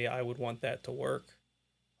the way I would want that to work.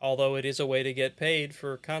 Although it is a way to get paid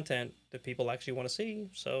for content that people actually want to see,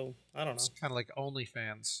 so I don't know. It's kind of like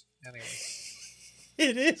OnlyFans. Anyway.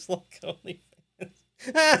 It is like OnlyFans.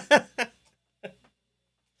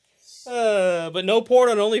 But no porn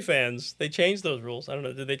on OnlyFans. They changed those rules. I don't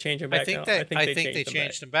know. Did they change them back? I think now? they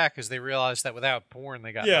changed them back because they realized that without porn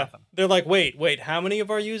they got nothing. They're like, wait. How many of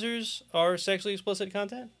our users are sexually explicit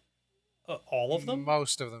content? All of them?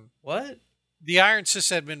 Most of them. What? The Iron Cis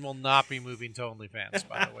admin will not be moving to OnlyFans,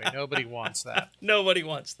 by the way. Nobody wants that. Nobody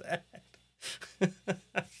wants that.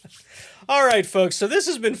 All right, folks. So this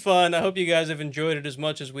has been fun. I hope you guys have enjoyed it as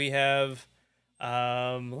much as we have.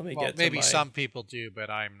 Maybe some people do, but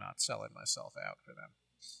I'm not selling myself out for them.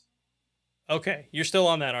 Okay, you're still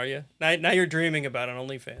on that, are you? Now you're dreaming about an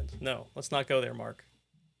OnlyFans. No, let's not go there, Mark.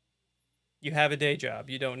 You have a day job.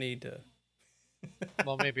 You don't need to.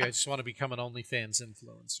 Well, maybe I just want to become an OnlyFans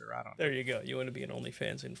influencer. I don't know. There you go. You want to be an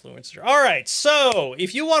OnlyFans influencer. All right, so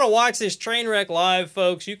if you want to watch this train wreck live,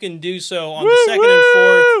 folks, you can do so on the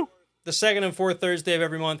second and fourth Thursday of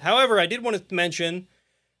every month. However, I did want to mention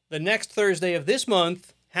the next Thursday of this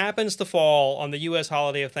month happens to fall on the U.S.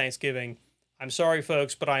 holiday of Thanksgiving. I'm sorry,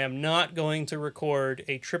 folks, but I am not going to record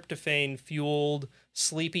a tryptophan-fueled,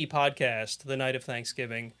 sleepy podcast the night of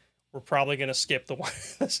Thanksgiving. We're probably going to skip the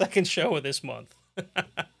second show of this month.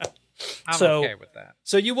 I'm okay with that.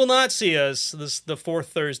 So you will not see us the fourth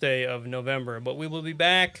Thursday of November, but we will be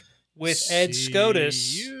back with Ed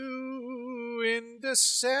Scotus in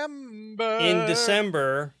December.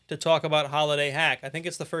 To talk about Holiday Hack. I think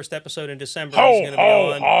it's the first episode in December he's going to be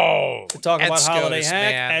on to talk about Holiday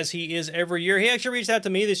Hack, as he is every year. He actually reached out to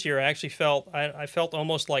me this year. I actually felt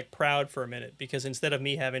almost like proud for a minute, because instead of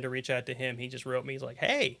me having to reach out to him, he just wrote me. He's like,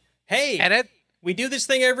 hey, and we do this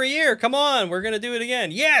thing every year. Come on, we're going to do it again.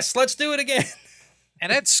 Yes, let's do it again.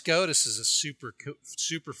 And Ed Scotus is a super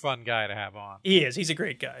fun guy to have on. He is. He's a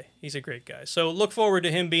great guy. So look forward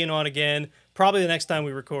to him being on again. Probably the next time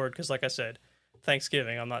we record, because like I said,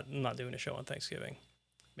 Thanksgiving. I'm not doing a show on Thanksgiving.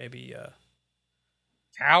 Maybe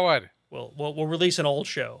Coward. We'll release an old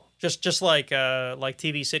show. Just like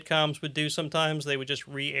TV sitcoms would do sometimes. They would just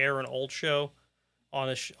re-air an old show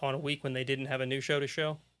on a week when they didn't have a new show to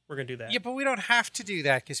show. We're gonna do that. Yeah, but we don't have to do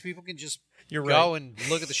that because people can just go and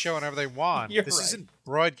look at the show whenever they want. This isn't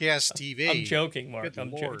broadcast TV. I'm joking, Mark.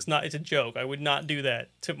 It's not. It's a joke. I would not do that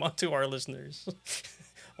to our listeners.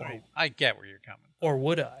 I get where you're coming. Or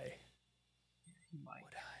would I? You might.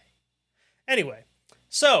 Would I? Anyway,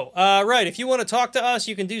 so right, if you want to talk to us,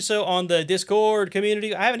 you can do so on the Discord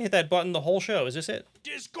community. I haven't hit that button the whole show. Is this it?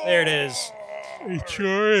 Discord. There it is. It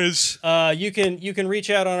sure is. You can reach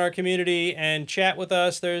out on our community and chat with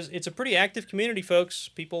us. It's a pretty active community, folks.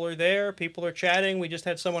 People are there. People are chatting. We just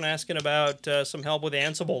had someone asking about some help with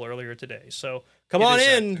Ansible earlier today. So come on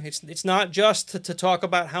in. It's not just to talk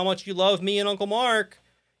about how much you love me and Uncle Mark.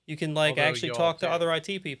 You can actually talk to other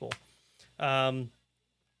IT people.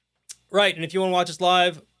 Right, and if you want to watch us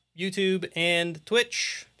live, YouTube and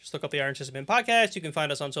Twitch, just look up the Iron Sysadmin Podcast. You can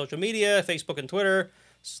find us on social media, Facebook and Twitter.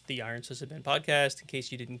 It's the Iron Sysadmin Podcast, in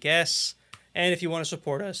case you didn't guess. And if you want to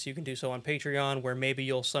support us, you can do so on Patreon, where maybe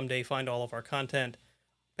you'll someday find all of our content.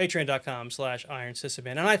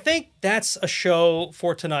 Patreon.com/IronSysadmin. And I think that's a show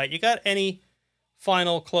for tonight. You got any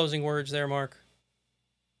final closing words there, Mark?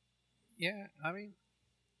 Yeah, I mean,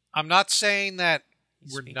 I'm not saying that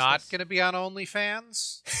we're not going to be on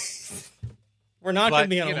OnlyFans. We're not going to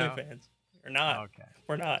be on OnlyFans. We're not. Okay.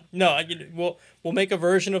 We're not. No, we'll make a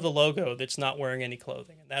version of the logo that's not wearing any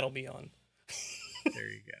clothing, and that'll be on. There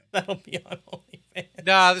you go. That'll be on OnlyFans.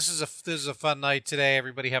 No, this is a fun night today.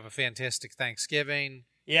 Everybody have a fantastic Thanksgiving.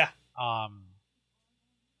 Yeah.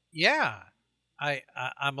 Yeah.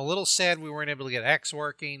 I'm a little sad we weren't able to get X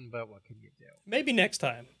working, but what can you do? Maybe next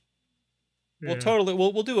time. We'll totally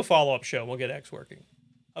we'll do a follow-up show. We'll get X working.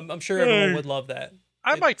 I'm sure everyone would love that.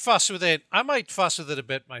 I might fuss with it. I might fuss with it a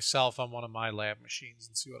bit myself on one of my lab machines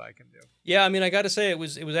and see what I can do. Yeah, I mean, I got to say it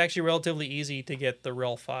was actually relatively easy to get the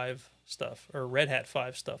RHEL 5 stuff or Red Hat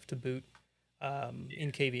 5 stuff to boot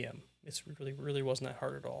in KVM. It's really wasn't that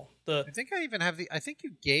hard at all. I think I even have I think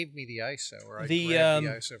you gave me the ISO, or I grabbed the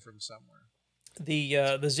ISO from somewhere. The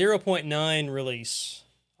 0.9 release,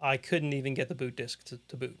 I couldn't even get the boot disk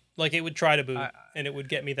to boot. Like, it would try to boot, and it would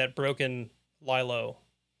get me that broken Lilo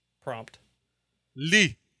prompt.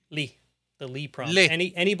 The Lee prompt.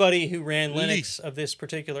 Anybody who ran Linux of this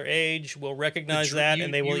particular age will recognize that,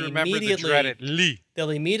 and they will they'll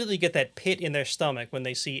immediately get that pit in their stomach when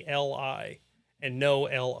they see LI and no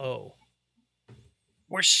LO.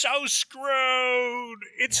 We're so screwed.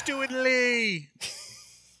 It's doing Lee.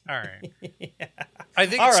 All right. Yeah. I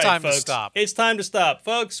think it's time to stop. It's time to stop,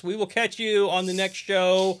 folks. We will catch you on the next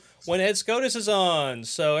show when Ed SCOTUS is on.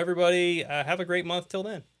 So everybody, have a great month till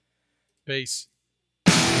then. Peace.